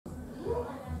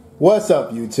What's up,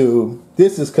 YouTube?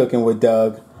 This is Cooking with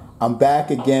Doug. I'm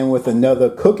back again with another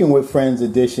Cooking with Friends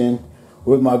edition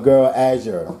with my girl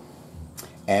Azure.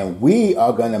 And we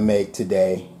are going to make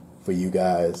today for you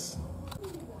guys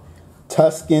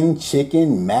Tuscan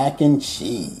chicken mac and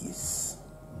cheese.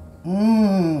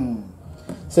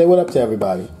 Say what up to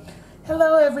everybody.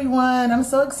 Hello everyone. I'm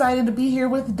so excited to be here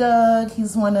with Doug.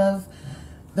 He's one of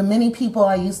the many people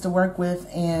I used to work with,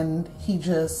 and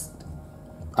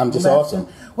I'm just awesome.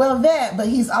 Well, but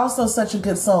he's also such a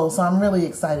good soul, so I'm really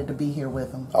excited to be here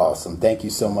with him. Awesome. Thank you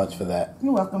so much for that.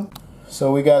 You're welcome.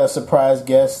 So we got a surprise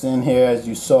guest in here. As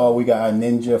you saw, we got a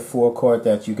Ninja forecourt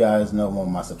that you guys know, well,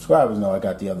 my subscribers know I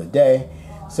got the other day.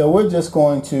 So we're just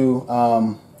going to,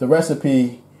 the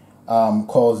recipe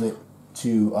calls it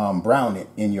to brown it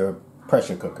in your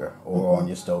pressure cooker or on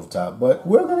your stovetop, but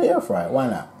we're going to air fry it. Why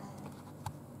not?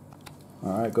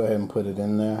 All right, go ahead and put it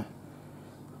in there.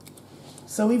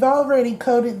 So we've already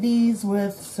coated these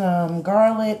with some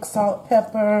garlic, salt,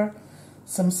 pepper,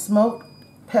 some smoked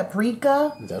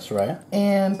paprika. That's right.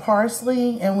 And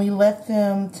parsley, and we let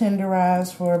them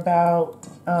tenderize for about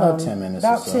 10 minutes.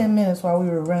 About 10 minutes while we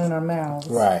were running our mouths.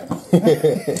 Right.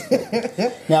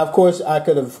 Now, of course, I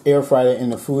could have air fried it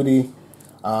in the Foodi,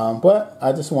 but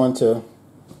I just want to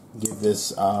give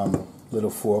this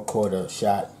little forequart a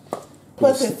shot.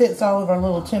 Plus, it fits all of our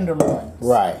little tenderloins.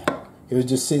 Right. It was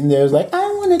just sitting there. It was like, I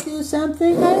want to do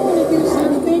something. I want to do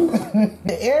something.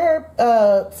 The air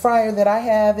fryer that I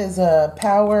have is a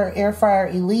Power Air Fryer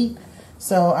Elite.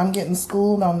 So I'm getting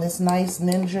schooled on this nice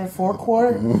Ninja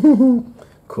forequart.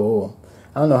 Cool.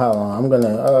 I don't know how long. I'm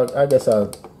gonna. I guess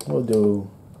I'll do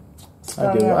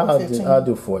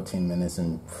 14 minutes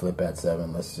and flip at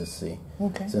 7. Let's just see.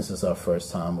 Okay. Since it's our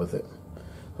first time with it,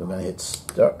 we're gonna hit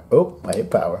start. Oh, I hit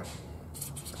power.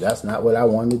 That's not what I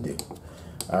wanted to do.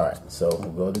 All right. So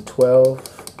we'll go to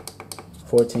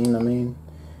 14. And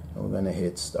we're gonna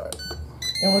hit start.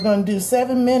 And we're going to do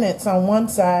 7 minutes on one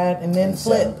side and then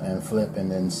flip. And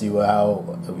then see how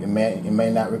it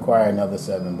may not require another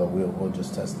 7, but we'll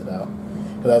just test it out.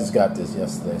 Because I just got this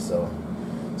yesterday, so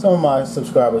some of my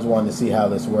subscribers wanted to see how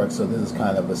this works, so this is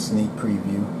kind of a sneak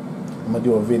preview. I'm going to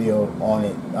do a video on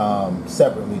it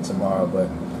separately tomorrow, but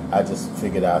I just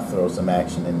figured I'd throw some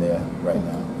action in there right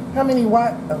now. How many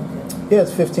watts? Okay. Yeah,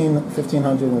 it's 1550.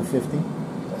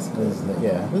 That's good.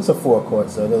 Yeah, this is a forequart,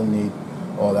 so it doesn't need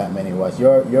all that many watts.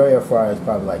 Your air fryer is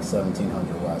probably like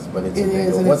 1700 watts, but it's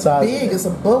what size is it? It's a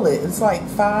bullet. It's like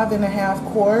 5.5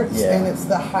 quarts, and it's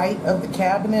the height of the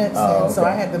cabinets. So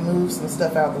I had to move some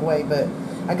stuff out of the way, but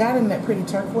I got in that pretty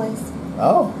turquoise.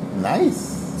 Oh, nice.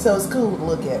 So it's cool to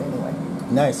look at anyway.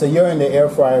 Nice. So you're in the air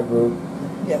fryer group,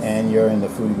 yes, and you're in the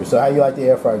foodie group. So how you like the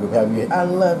air fryer group? I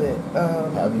love it.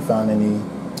 Have you found any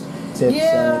tips or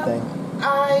anything?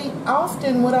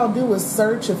 What I'll do is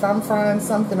search if I'm frying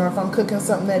something or if I'm cooking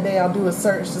something that day. I'll do a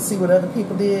search to see what other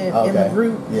people did in the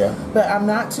group. Yeah. But I'm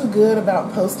not too good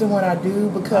about posting what I do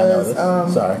because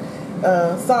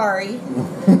sorry,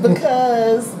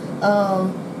 because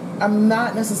I'm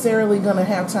not necessarily gonna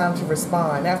have time to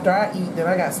respond after I eat. Then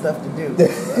I got stuff to do.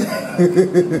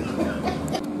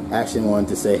 Action wanted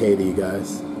to say hey to you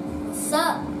guys. What's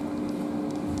up?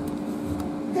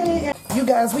 Hey. You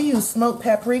guys, we use smoked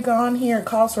paprika on here. It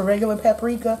calls for regular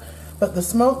paprika, but the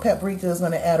smoked paprika is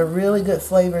going to add a really good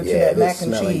flavor to that mac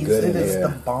and cheese. It is the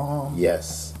bomb.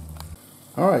 Yes.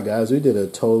 All right, guys, we did a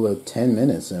total of 10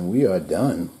 minutes, and we are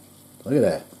done. Look at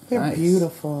that. They're nice.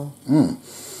 Beautiful.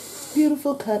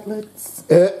 Beautiful cutlets.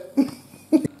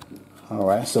 All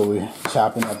right, so we're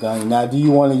chopping up down. Now, do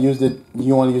you want to use the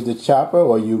chopper,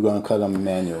 or are you going to cut them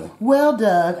manually? Well,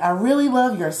 Doug, I really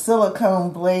love your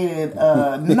silicone bladed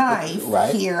knife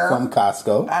here from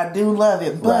Costco. I do love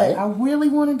it, but I really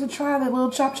wanted to try that little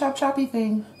choppy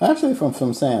thing. Actually,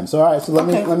 from Sam's. All right, so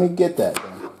let me get that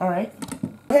then. All right.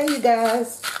 Hey, you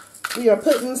guys, we are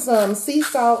putting some sea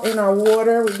salt in our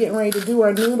water. We're getting ready to do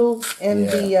our noodles and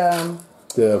the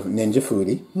Ninja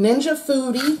Foodi. Ninja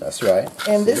Foodi. That's right.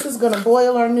 And this is going to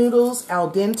boil our noodles al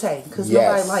dente because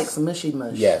nobody likes mushy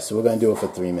mush. Yes, so we're going to do it for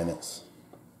 3 minutes.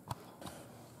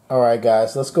 All right,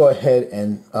 guys, let's go ahead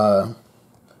and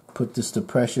put this to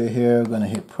pressure here. We're going to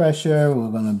hit pressure.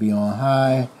 We're going to be on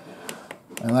high.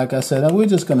 And like I said, we're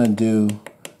just going to do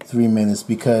 3 minutes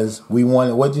because we want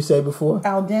it. What did you say before?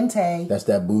 Al dente. That's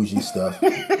that bougie stuff.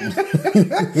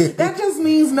 That just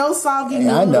means no soggy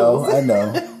noodles. I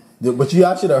know. But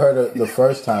I should have heard it the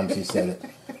first time she said it.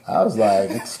 I was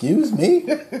like, excuse me?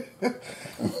 That's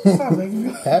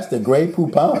the Grey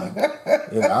Poupon. I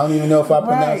don't even know if I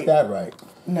pronounced that right.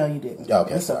 No, you didn't.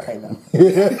 Okay, it's sorry. okay though.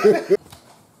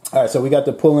 All right, so we got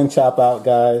the pull and chop out,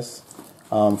 guys,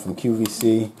 from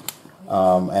QVC.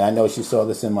 And I know she saw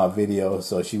this in my video,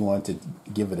 so she wanted to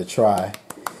give it a try.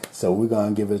 So we're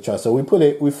gonna give it a try. So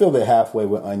we filled it halfway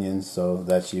with onions so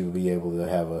that she will be able to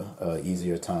have a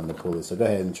easier time to pull it. So go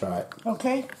ahead and try it.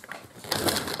 Okay.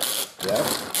 Yeah.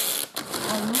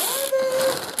 I love it.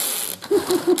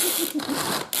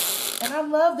 And I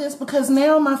love this because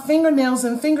now my fingernails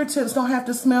and fingertips don't have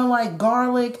to smell like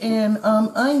garlic and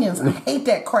onions. I hate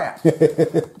that crap.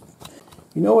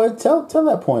 You know what? Tell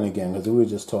that point again, because we were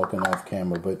just talking off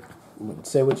camera, but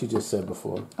say what you just said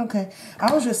before. Okay.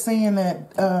 I was just saying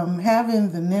that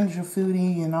having the Ninja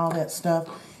Foodi and all that stuff,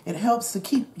 it helps to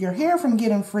keep your hair from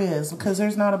getting frizz because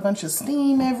there's not a bunch of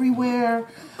steam everywhere.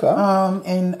 Okay.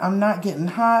 And I'm not getting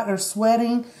hot or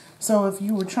sweating. So if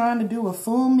you were trying to do a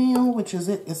full meal, which is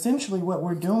essentially what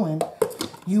we're doing,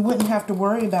 you wouldn't have to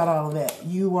worry about all of that.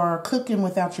 You are cooking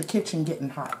without your kitchen getting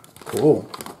hot. Cool.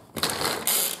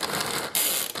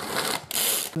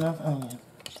 Enough onion.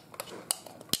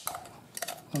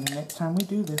 And the next time we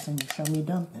do this and you show me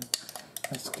dumping,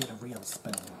 let's get a real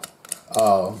spoon.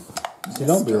 Oh, so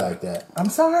don't be like that. I'm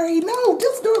sorry. No,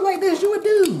 just do it like this. You a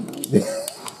dude.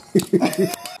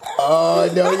 Oh,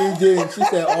 no, you didn't. She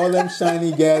said all them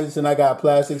shiny gadgets and I got a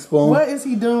plastic spoon. What is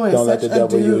he doing? Don't let the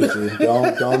devil use you.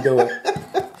 Don't do it.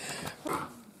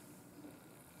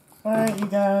 All right, you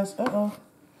guys. Uh-oh.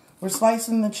 We're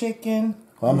slicing the chicken.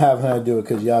 Well, I'm having her do it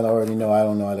because y'all already know I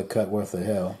don't know how to cut worth of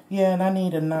hell. Yeah, and I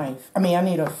need a knife. I mean, I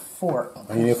need a fork.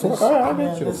 You need a fork? All right, I'll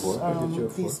get you a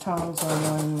fork. These tongs are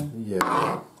annoying me.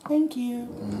 Yeah. Thank you.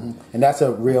 Mm-hmm. And that's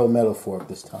a real metal fork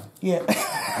this time. Yeah.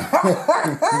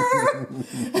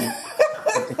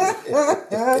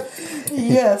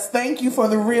 Yes, thank you for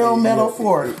the real metal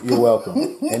fork. You're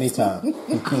welcome. Anytime.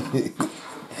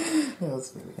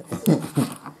 That's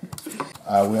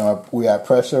we are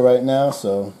pressure right now,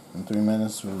 so in 3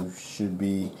 minutes we should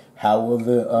be. How will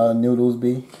the noodles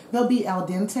be? They'll be al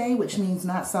dente, which means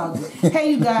not soggy. Hey,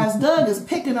 you guys, Doug is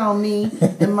picking on me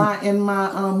in my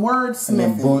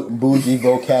wordsmithing. Bougie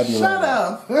vocabulary. Shut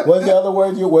up. What's the other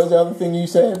word? What's the other thing you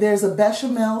said? There's a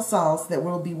bechamel sauce that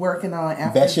we'll be working on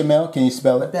after. Bechamel? Can you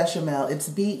spell it? Bechamel. It's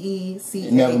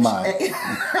B-E-C-H. Never mind.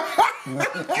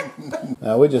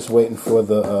 Now we're just waiting for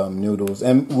the noodles,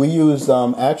 and we use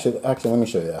actually let me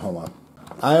show you that. Hold on.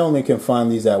 I only can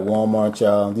find these at Walmart,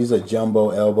 y'all. These are jumbo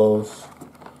elbows.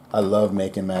 I love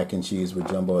making mac and cheese with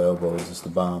jumbo elbows. It's the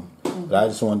bomb. But I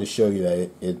just wanted to show you that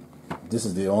this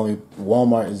is the only,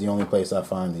 Walmart is the only place I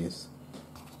find these.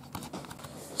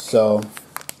 So,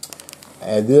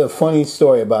 and there's a funny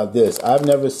story about this. I've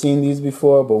never seen these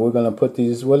before, but we're going to put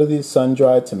these, what are these,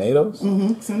 sun-dried tomatoes?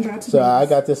 Mm-hmm, sun-dried tomatoes. So I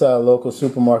got this at a local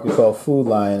supermarket called Food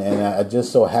Lion, and I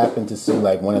just so happened to see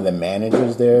like one of the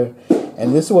managers there.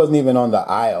 And this wasn't even on the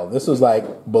aisle. This was like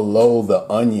below the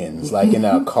onions, like in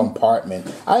a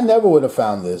compartment. I never would have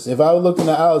found this. If I looked in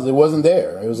the aisles, it wasn't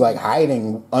there. It was like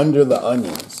hiding under the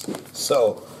onions.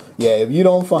 So, yeah, if you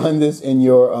don't find this in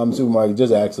your supermarket,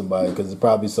 just ask somebody because it's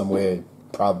probably somewhere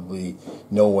probably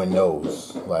no one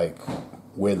knows, like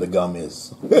where the gum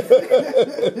is.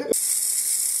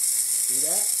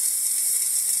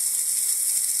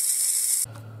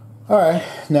 Alright,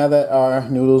 now that our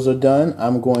noodles are done,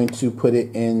 I'm going to put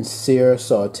it in sear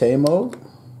saute mode.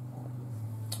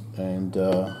 And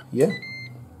yeah.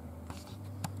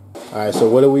 Alright, so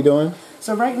what are we doing?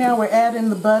 So right now we're adding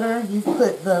the butter. You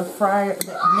put the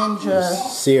Ninja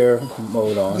sear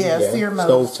mode on. Yeah, sear mode.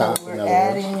 Stovetop. So we're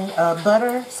adding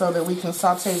butter so that we can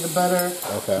saute the butter,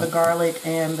 the garlic,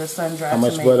 and the sun-dried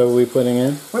tomatoes. How much butter are we putting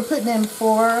in? We're putting in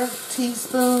 4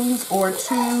 teaspoons or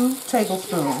 2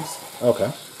 tablespoons.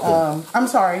 Okay. Cool. I'm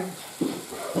sorry.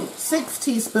 6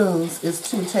 teaspoons is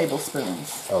 2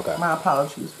 tablespoons. Okay. My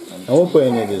apologies. And we'll put it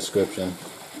in the description.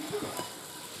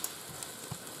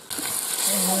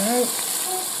 Alright.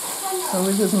 So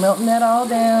we're just melting that all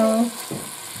down.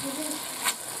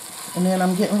 And then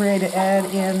I'm getting ready to add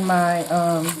in my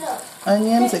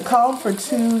onions. It called for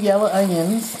 2 yellow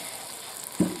onions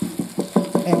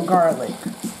and garlic.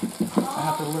 I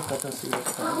have to look up and see what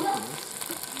garlic is.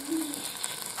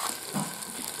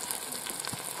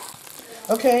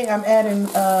 Okay, I'm adding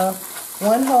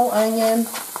 1 whole onion.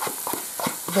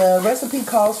 The recipe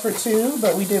calls for 2,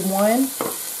 but we did 1.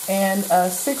 And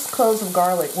 6 cloves of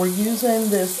garlic. We're using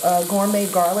this gourmet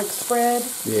garlic spread.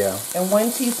 Yeah. And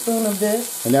 1 teaspoon of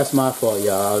this. And that's my fault,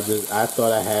 y'all. I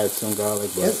thought I had some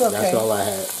garlic, but it's okay. That's all I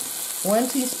had. 1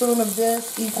 teaspoon of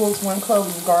this equals 1 clove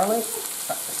of garlic.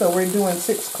 So we're doing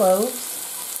 6 cloves.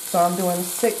 So I'm doing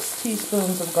 6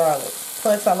 teaspoons of garlic.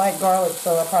 Plus I like garlic,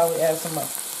 so I'll probably add some more.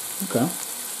 Okay.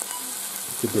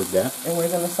 You did that. And we're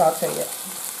going to saute it.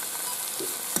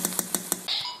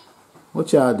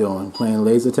 What y'all doing? Playing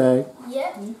laser tag?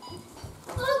 Yep.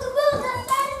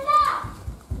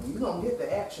 You're going to get the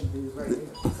action dude right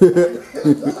there.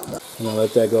 I'm going to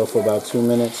let that go for about 2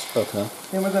 minutes. Okay.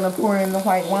 Then we're going to pour in the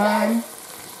white wine.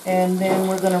 And then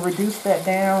we're going to reduce that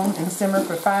down and simmer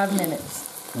for 5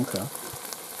 minutes. Okay.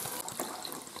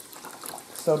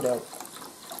 So dope.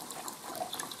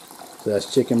 So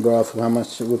that's chicken broth. How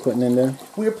much we're putting in there?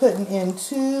 We're putting in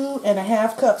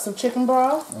 2.5 cups of chicken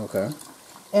broth. Okay.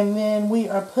 And then we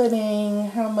are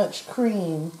putting how much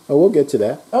cream? Oh, we'll get to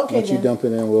that. Okay. Once you dump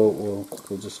it in, we'll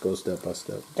just go step by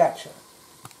step. Gotcha.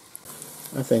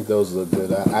 I think those look good.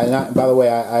 By the way,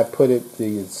 I put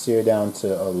the sear down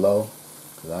to a low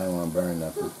because I don't want to burn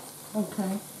nothing.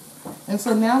 Okay. And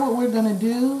so now what we're going to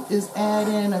do is add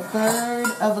in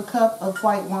 1/3 of a cup of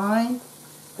white wine.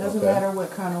 Doesn't matter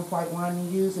what kind of white wine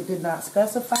you use. It did not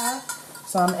specify.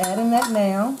 So I'm adding that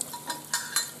now.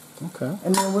 Okay.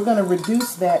 And then we're going to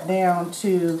reduce that down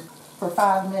for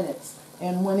 5 minutes.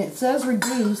 And when it says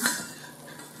reduce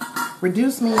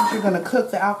means you're going to cook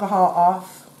the alcohol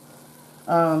off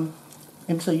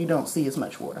until you don't see as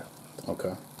much water.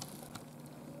 Okay.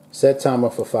 Set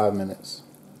timer for 5 minutes.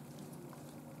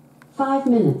 5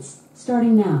 minutes,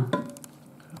 starting now.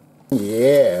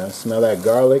 Yeah, smell that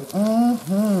garlic.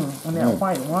 Mm-hmm. And that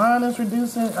white wine is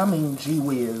reducing. I mean, gee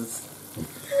whiz.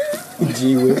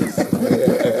 Gee whiz.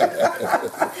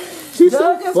 She's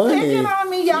Doug so is funny. picking on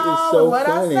me, y'all. So what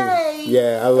funny. I say.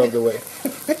 Yeah, I love the way.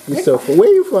 You're so funny. Where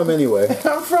are you from anyway?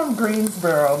 I'm from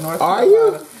Greensboro, North Carolina. Are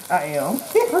you? I am. I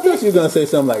thought you were going to say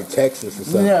something like Texas or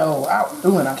something. No,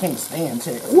 I can't stand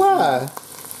Texas. Why?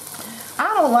 I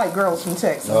don't like girls from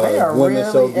Texas. They are women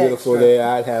really so beautiful extra. there.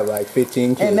 I'd have like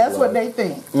 15 kids. And that's what they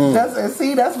think.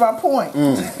 That's my point.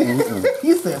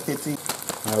 You said 15.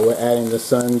 All right, we're adding the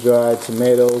sun-dried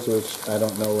tomatoes, which I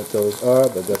don't know what those are,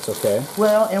 but that's okay.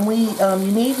 Well, and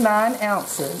you need 9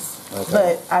 ounces. Okay.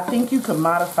 But I think you can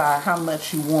modify how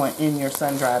much you want in your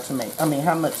sun-dried tomato. I mean,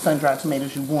 how much sun-dried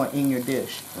tomatoes you want in your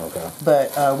dish. Okay.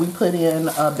 But we put in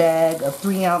a bag of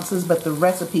 3 ounces, but the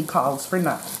recipe calls for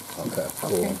 9. Okay,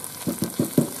 cool. Okay.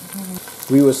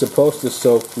 We were supposed to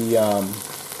soak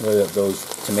those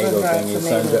tomato thingies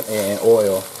in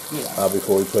oil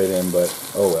before we put it in, but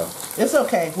oh well. It's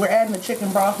okay. We're adding the chicken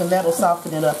broth, and that'll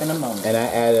soften it up in a moment. And I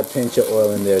added a pinch of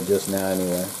oil in there just now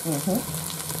anyway.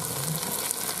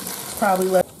 Probably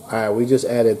less. All right, we just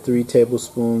added 3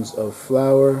 tablespoons of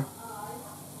flour.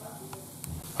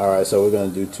 All right, so we're going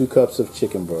to do 2 cups of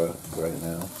chicken broth right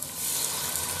now.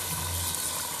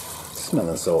 It's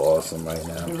smelling so awesome right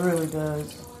now. It really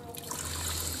does.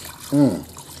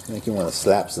 Make you want to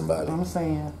slap somebody. I'm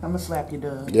saying, I'm going to slap you,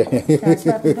 Doug. Yeah. Can I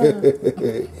slap you, Doug?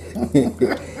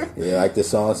 Yeah, like the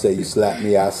song say, you slap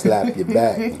me, I'll slap you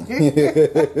back.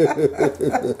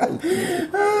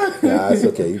 Nah, it's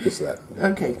okay. You can slap me.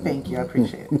 Okay, thank you. I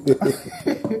appreciate it.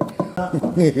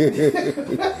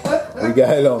 We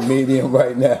got it on medium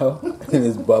right now, and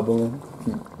it's bubbling.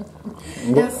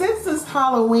 And since it's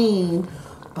Halloween,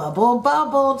 bubble,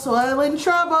 bubble, toil and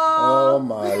trouble. Oh,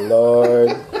 my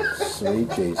Lord.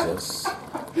 Sweet Jesus.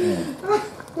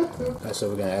 So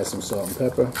we're going to add some salt and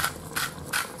pepper.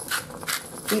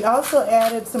 We also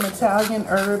added some Italian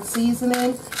herb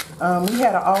seasoning. We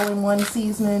had an all-in-one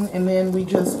seasoning, and then we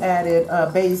just added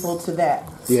basil to that.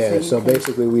 Yeah, so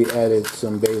basically we added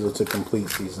some basil to complete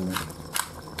seasoning.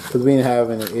 Because we didn't have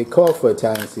any, it called for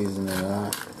Italian seasoning,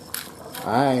 and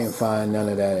I ain't find none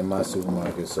of that in my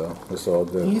supermarket, so it's all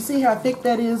good. You see how thick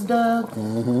that is, Doug?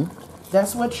 Mm-hmm.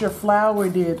 That's what your flour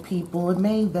did, people. It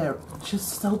made that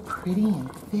just so pretty and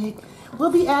thick.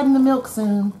 We'll be adding the milk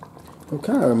soon. It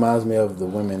kind of reminds me of the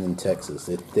women in Texas.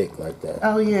 They're thick like that.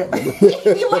 Oh, yeah.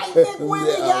 You like thick women,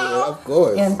 y'all? Yeah, of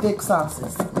course. And thick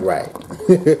sauces. Right.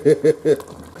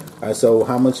 All right, so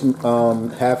how much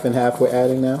half and half we're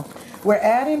adding now? We're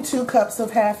adding 2 cups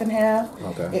of half and half.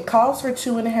 Okay. It calls for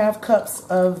 2.5 cups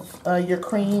of your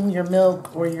cream, your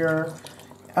milk, or your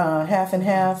half and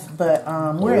half, but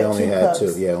we're at 2 cups.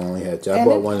 2. Yeah, we only had 2. I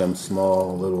bought one of them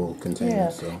small little containers. Yeah.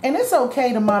 So. And it's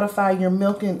okay to modify your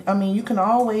milk. And I mean, you can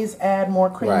always add more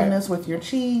creaminess with your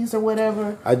cheese or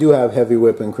whatever. I do have heavy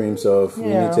whipping cream, so if we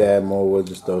need to add more, we'll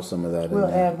just throw some of that in there.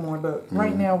 We'll add more, but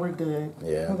right now we're good.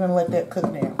 Yeah. We're going to let that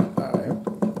cook down. All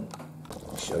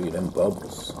right. Show you them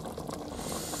bubbles.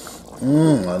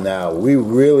 Now, we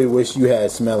really wish you had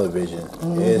smell-o-vision.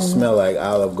 It smell like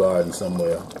Olive Garden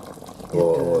somewhere.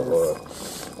 Or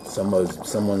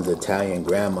someone's Italian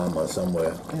grandmama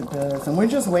somewhere. It does. And we're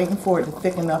just waiting for it to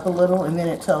thicken up a little, and then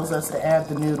it tells us to add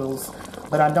the noodles.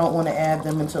 But I don't want to add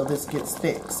them until this gets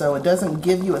thick. So it doesn't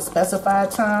give you a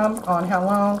specified time on how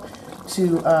long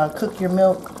to cook your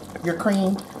milk, your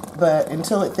cream. But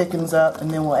until it thickens up,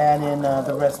 and then we'll add in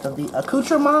the rest of the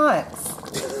accoutrements.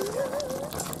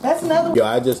 That's another one. Yo,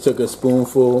 I just took a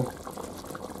spoonful.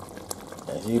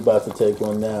 And she about to take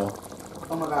one now.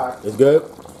 Oh my gosh. It's good?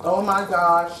 Oh my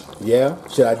gosh. Yeah?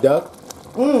 Should I duck?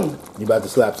 You about to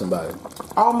slap somebody?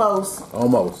 Almost.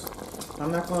 Almost.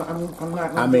 I'm not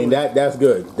gonna. I mean, that's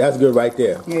good. That's good right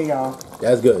there. Yeah, y'all.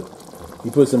 That's good.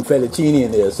 You put some fettuccine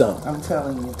in there or something. I'm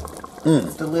telling you.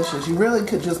 It's delicious. You really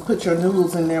could just put your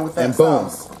noodles in there with that and boom.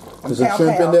 sauce. There's some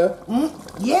shrimp in there?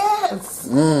 Yes.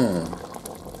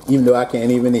 Even though I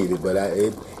can't even eat it, but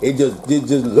it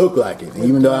just look like it,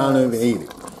 even though I don't even eat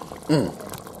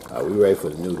it. Are we ready for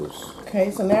the noodles? Okay,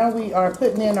 so now we are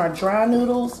putting in our dry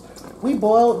noodles. We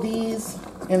boiled these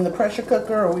in the pressure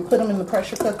cooker, or we put them in the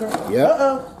pressure cooker.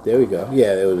 Yeah. There we go.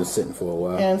 Yeah, they were just sitting for a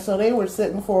while. And so they were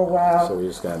sitting for a while. So we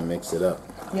just gotta mix it up.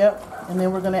 Yep. And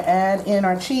then we're gonna add in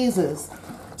our cheeses.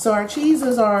 So our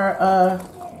cheeses are,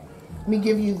 let me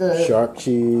give you the sharp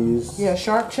cheese. Yeah,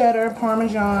 sharp cheddar,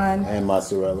 Parmesan, and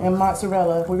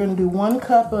mozzarella. We're gonna do 1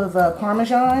 cup of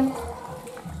Parmesan,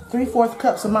 3/4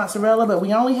 cups of mozzarella, but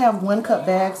we only have 1 cup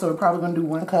bag, so we're probably gonna do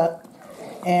 1 cup,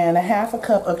 and 1/2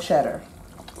 cup of cheddar.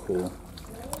 Cool.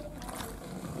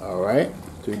 All right,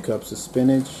 3 cups of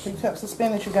spinach. 3 cups of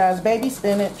spinach, you guys, baby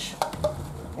spinach,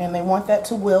 and they want that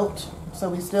to wilt. So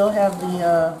we still have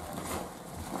the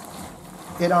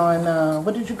it on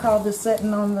what did you call this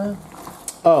setting on the?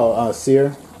 Oh,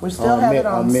 sear. We still have it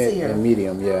on sear. And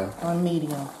medium, yeah. On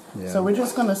medium. Yeah. So we're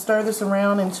just going to stir this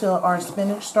around until our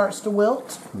spinach starts to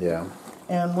wilt. Yeah.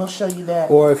 And we'll show you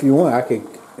that. Or if you want, I could,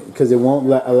 because it won't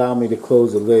allow me to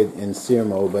close the lid in sear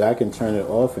mode, but I can turn it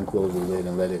off and close the lid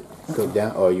and let it cook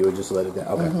down. Or you would just let it down.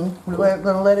 Okay. Cool. We're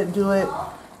going to let it do it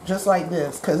just like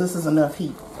this, because this is enough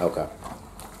heat. Okay.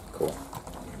 Cool.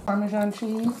 Parmesan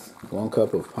cheese. 1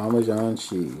 cup of Parmesan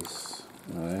cheese.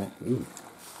 All right. Ooh.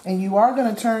 And you are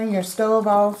going to turn your stove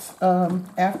off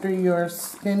after your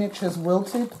spinach has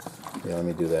wilted. Yeah, let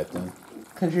me do that then.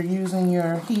 Because you're using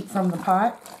your heat from the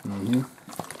pot. And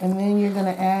then you're going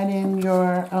to add in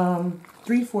your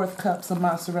 3/4 cups of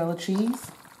mozzarella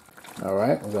cheese. All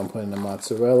right, we're going to put in the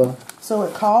mozzarella. So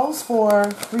it calls for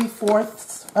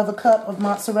 3/4 of a cup of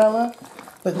mozzarella.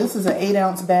 But this is an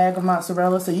 8-ounce bag of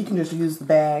mozzarella, so you can just use the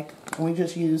bag. And we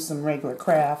just use some regular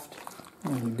Kraft.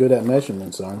 You're good at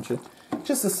measurements, aren't you?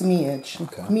 Just a smidge.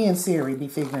 Okay. Me and Siri be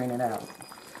figuring it out.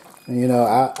 And you know,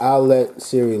 I'll let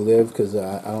Siri live because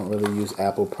I don't really use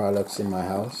Apple products in my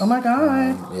house. Oh my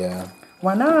God. Yeah.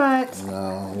 Why not?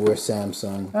 No, we're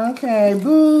Samsung. Okay,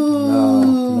 boo.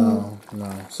 No.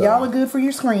 Y'all are good for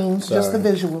your screens, just the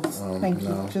visuals. Thank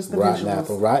you. Just the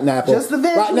visuals. Rotten apple. Just the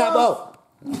visuals. Rotten apple.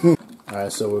 All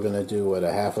right, so we're gonna do what,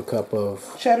 1/2 cup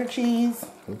of cheddar cheese.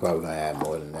 We're probably gonna add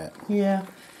more than that. Yeah.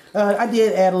 I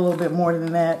did add a little bit more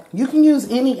than that. You can use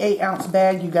any 8-ounce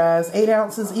bag, you guys. 8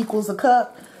 ounces equals a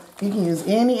cup. You can use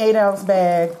any 8-ounce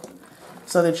bag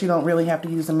so that you don't really have to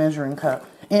use a measuring cup.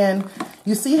 And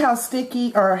you see how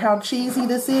sticky or how cheesy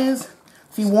this is?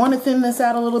 If you want to thin this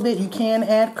out a little bit, you can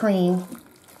add cream.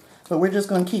 But we're just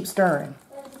going to keep stirring.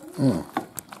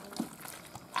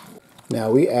 Now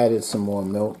we added some more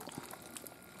milk.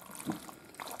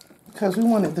 Because we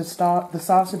wanted the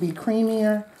sauce to be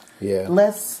creamier. Yeah.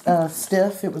 Less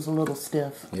stiff. It was a little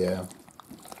stiff. Yeah.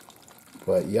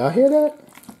 But y'all hear that?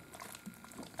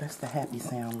 That's the happy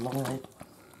sound, Lord.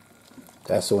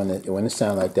 That's when it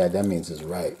sounds like that, that means it's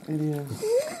right. It is.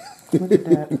 Look at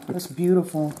that. That's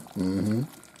beautiful.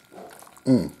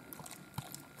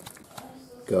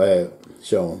 Go ahead.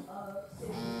 Show them.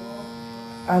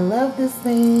 I love this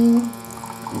thing.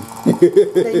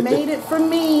 They made it for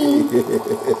me.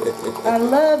 I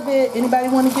love it. Anybody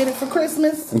want to get it for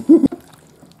Christmas?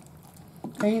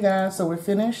 Hey, you guys. So we're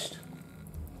finished.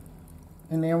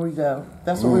 And there we go.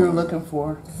 That's what we were looking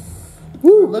for. We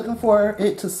were looking for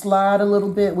it to slide a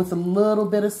little bit with a little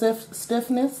bit of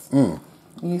stiffness. And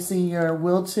you see your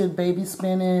wilted baby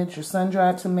spinach, your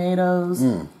sun-dried tomatoes.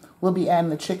 We'll be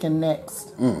adding the chicken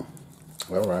next. All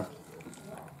right.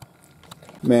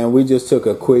 Man, we just took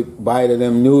a quick bite of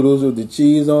them noodles with the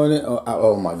cheese on it.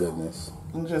 Oh my goodness.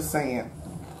 I'm just saying.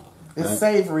 It's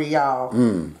savory, y'all.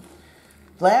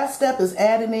 Last step is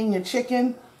adding in your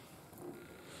chicken.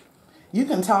 You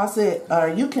can toss it, or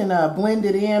you can blend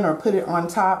it in or put it on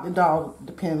top. It all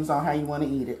depends on how you want to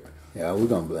eat it. Yeah, we're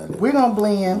going to blend it. We're going to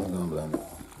blend. We're going to blend it.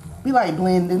 We like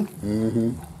blending.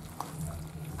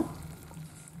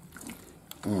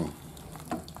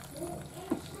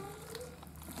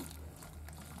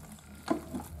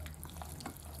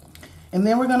 And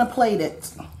then we're going to plate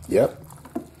it. Yep.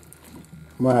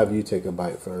 I'm going to have you take a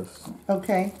bite first.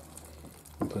 Okay.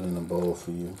 And put it in a bowl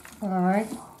for you. All right.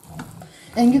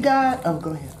 And you got, oh,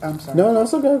 go ahead. I'm sorry. No,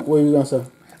 it's okay. What are you going to say?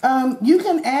 You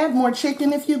can add more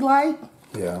chicken if you'd like.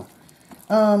 Yeah.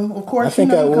 Of course, I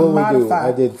think you can modify.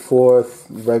 I did 4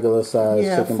 regular size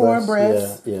chicken 4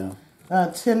 breasts. breasts.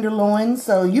 Yeah. Tenderloin.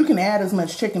 So you can add as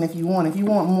much chicken if you want. If you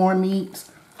want more meat,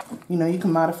 you know, you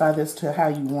can modify this to how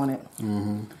you want it.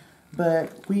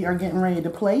 But we are getting ready to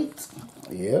plate.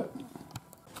 Yep.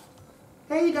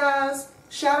 Hey, you guys.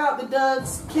 Shout out to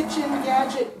Doug's Kitchen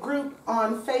Gadget group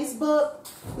on Facebook.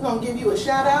 We're going to give you a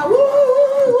shout out. Woo,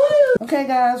 woo, woo. Okay,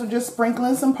 guys, we're just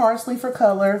sprinkling some parsley for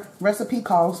color. Recipe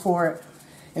calls for it.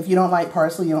 If you don't like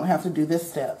parsley, you don't have to do this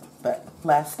step. But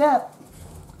last step,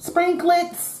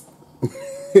 sprinklets. All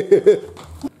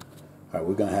right,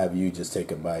 we're going to have you just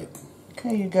take a bite.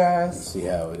 Okay, you guys. Let's see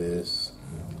how it is.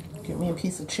 Get me a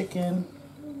piece of chicken.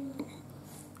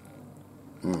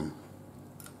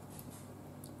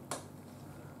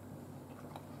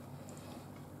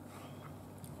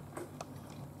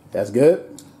 That's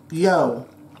good? Yo.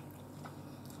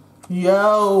 Yeah.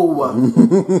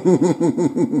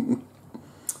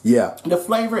 The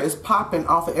flavor is popping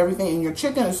off of everything, and your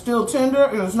chicken is still tender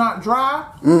and it's not dry.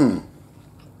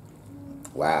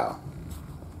 Wow.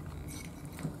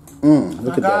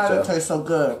 Look at that, y'all. It tastes so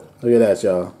good. Look at that,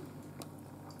 y'all.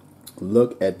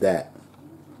 Look at that.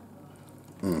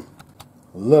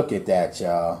 Look at that,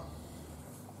 y'all.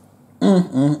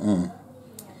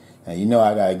 Now, you know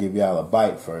I gotta give y'all a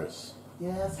bite first.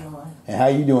 Yes, Lord. And how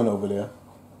you doing over there?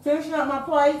 Finishing up my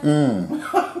plate.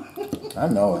 I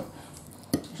know it.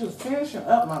 Just finishing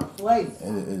up my plate.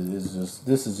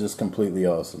 This is just completely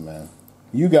awesome, man.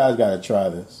 You guys gotta try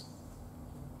this.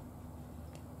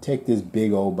 Take this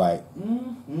big old bite.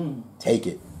 Take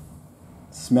it.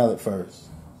 Smell it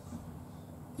first.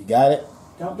 You got it?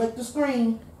 Don't lick the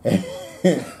screen.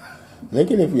 Lick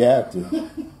it if you have to.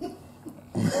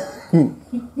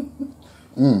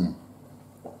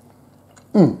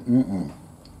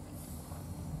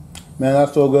 Man,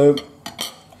 that's so good.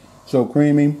 So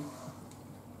creamy.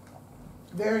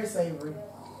 Very savory.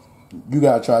 You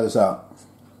gotta try this out.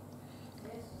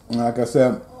 And like I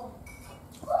said,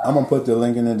 I'm gonna put the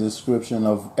link in the description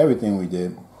of everything we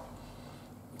did,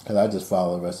 because I just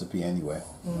follow the recipe anyway.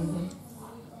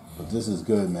 But this is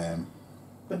good, man.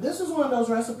 But this is one of those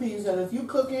recipes that if you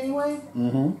cook anyway,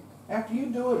 after you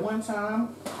do it one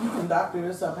time, you can doctor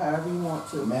this up however you want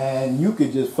to. Man, you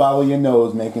could just follow your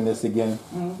nose making this again.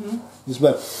 Just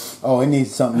like, oh, it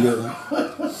needs something good.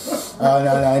 Oh,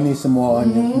 no, I need some more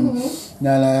onion.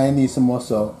 No, I need some more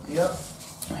salt. Yep.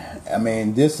 I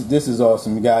mean, this is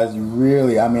awesome, you guys.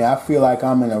 Really, I mean, I feel like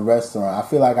I'm in a restaurant. I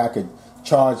feel like I could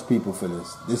charge people for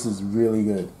this. This is really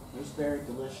good. It's very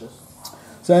delicious.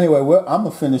 So anyway, I'm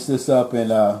gonna finish this up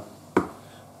and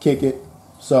kick it.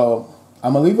 So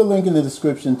I'm gonna leave a link in the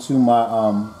description to my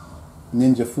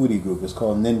Ninja Foodi group. It's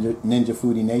called Ninja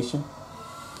Foodi Nation.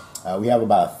 We have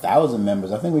about 1,000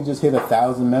 members. I think we just hit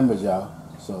 1,000 members, y'all.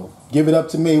 So give it up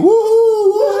to me. Woo!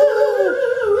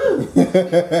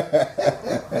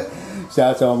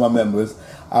 Shout out to all my members.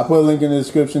 I'll put a link in the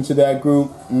description to that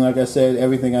group. And like I said,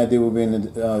 everything I did will be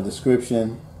in the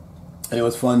description. And it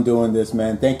was fun doing this,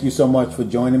 man. Thank you so much for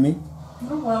joining me.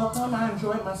 You're welcome. I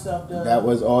enjoyed myself, Doug. That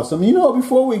was awesome. You know,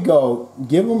 before we go,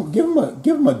 give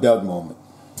him a Doug moment.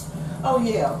 Oh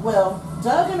yeah. Well,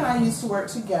 Doug and I used to work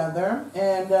together,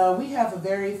 and we have a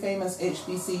very famous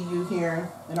HBCU here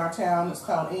in our town. It's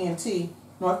called A&T,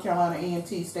 North Carolina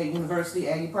A&T State University,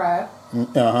 Aggie Pride.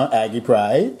 Aggie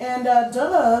Pride. And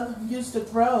Doug used to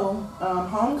throw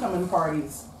homecoming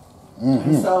parties.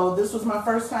 And so this was my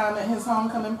first time at his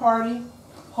homecoming party.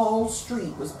 Whole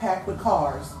street was packed with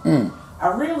cars. I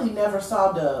really never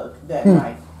saw Doug that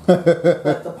night,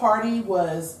 but the party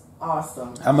was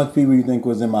awesome. How much people you think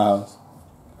was in my house?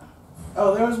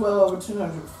 Oh, there was well over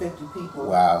 250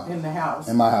 people in the house.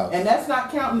 In my house. And that's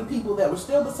not counting the people that were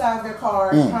still beside their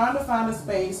cars trying to find a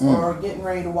space or getting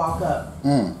ready to walk up.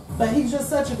 But he's just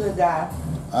such a good guy.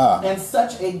 And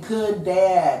such a good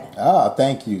dad.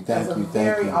 Thank you. Thank you.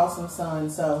 Very awesome son.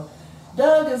 So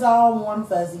Doug is all warm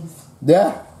fuzzies.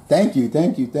 Yeah. Thank you.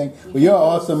 Well, you're an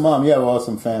awesome mom. You have an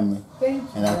awesome family. Thank you.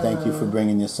 And I thank you for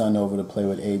bringing your son over to play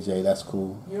with AJ. That's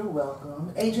cool. You're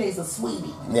welcome. AJ's a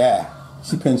sweetie. Yeah.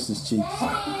 She pinched his cheeks.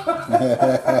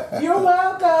 You're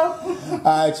welcome.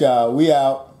 All right, y'all. We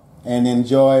out. And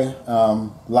enjoy.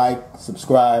 Like,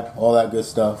 subscribe, all that good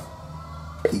stuff.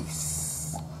 Peace.